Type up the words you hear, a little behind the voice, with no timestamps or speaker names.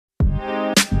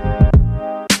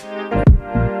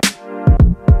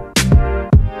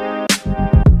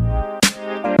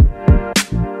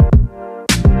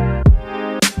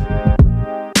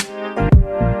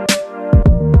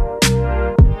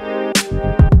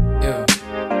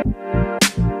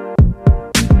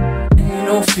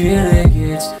feeling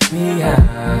gets me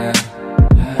high.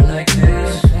 I like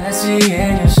this, classy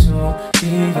and you're so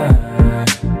divine,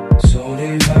 so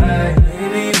divine.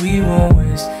 Baby, we won't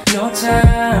waste no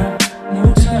time,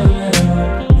 no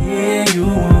time. Me and you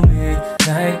will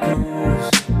midnight cruise.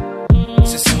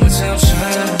 It's a summertime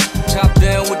shine, top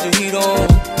down with the heat on.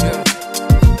 Yeah.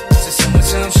 It's a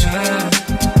summertime shine,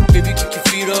 baby, kick your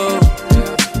feet up.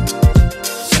 Yeah.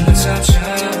 Summertime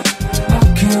shine, I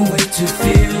can't wait to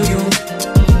feel you.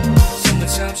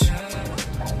 Summertime shine.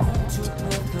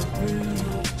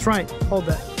 That's right, hold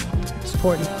that. It's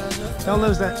important. Y'all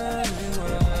knows that.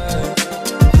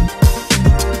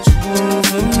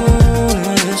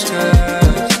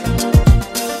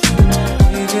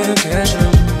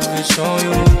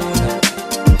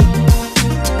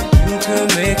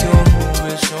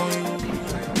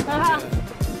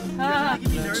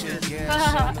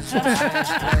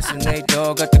 Nate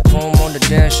Dogg got the chrome on the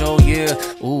dash, oh yeah.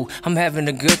 Ooh, I'm having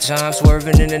a good time,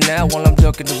 swerving in and out while I'm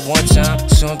ducking the one time.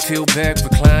 Sun peel back,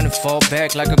 recline and fall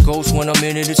back like a ghost when I'm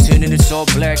in it. It's tinted, it's all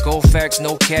black, old facts,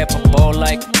 no cap. I ball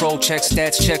like a pro, check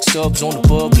stats, check stubs on the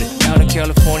bubbly. Out in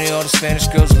California, all the Spanish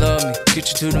girls love me. Get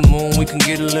you to the moon, we can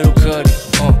get a little cutty.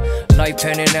 Light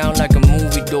panning out like a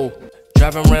movie though.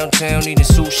 Driving around town eating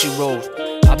sushi rolls.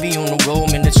 I be on the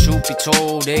road, man, the truth be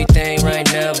told. Everything right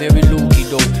now, very looky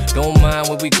though. Don't mind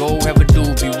where we go, have a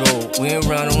doobie roll. We ain't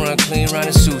round and run clean, round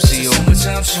a sushi, yo.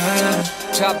 Summertime shine,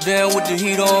 top down with the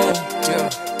heat on. Yeah.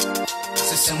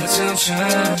 It's a summertime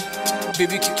shine,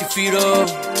 baby, kick your feet up.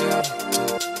 Yeah.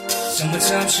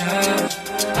 Summertime shine,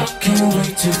 I can't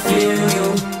wait to feel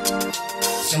you.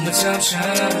 Summertime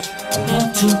shine, I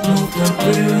want to know the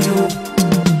real you.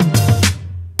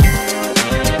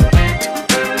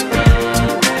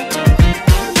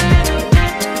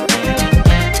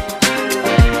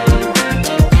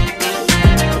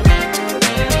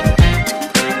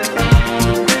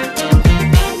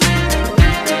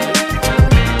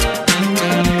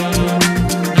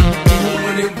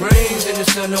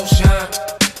 No shine,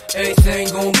 everything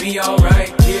gon' be alright.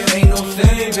 Yeah, ain't no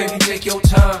thing, baby, take your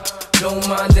time. Don't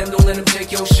mind them, don't let them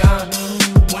take your shine.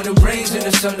 When it rains and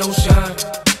the sun don't shine,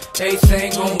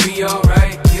 everything gon' be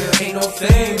alright. Yeah, ain't no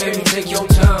thing, baby, take your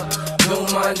time.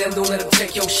 Don't mind them, don't let them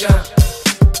take your shine.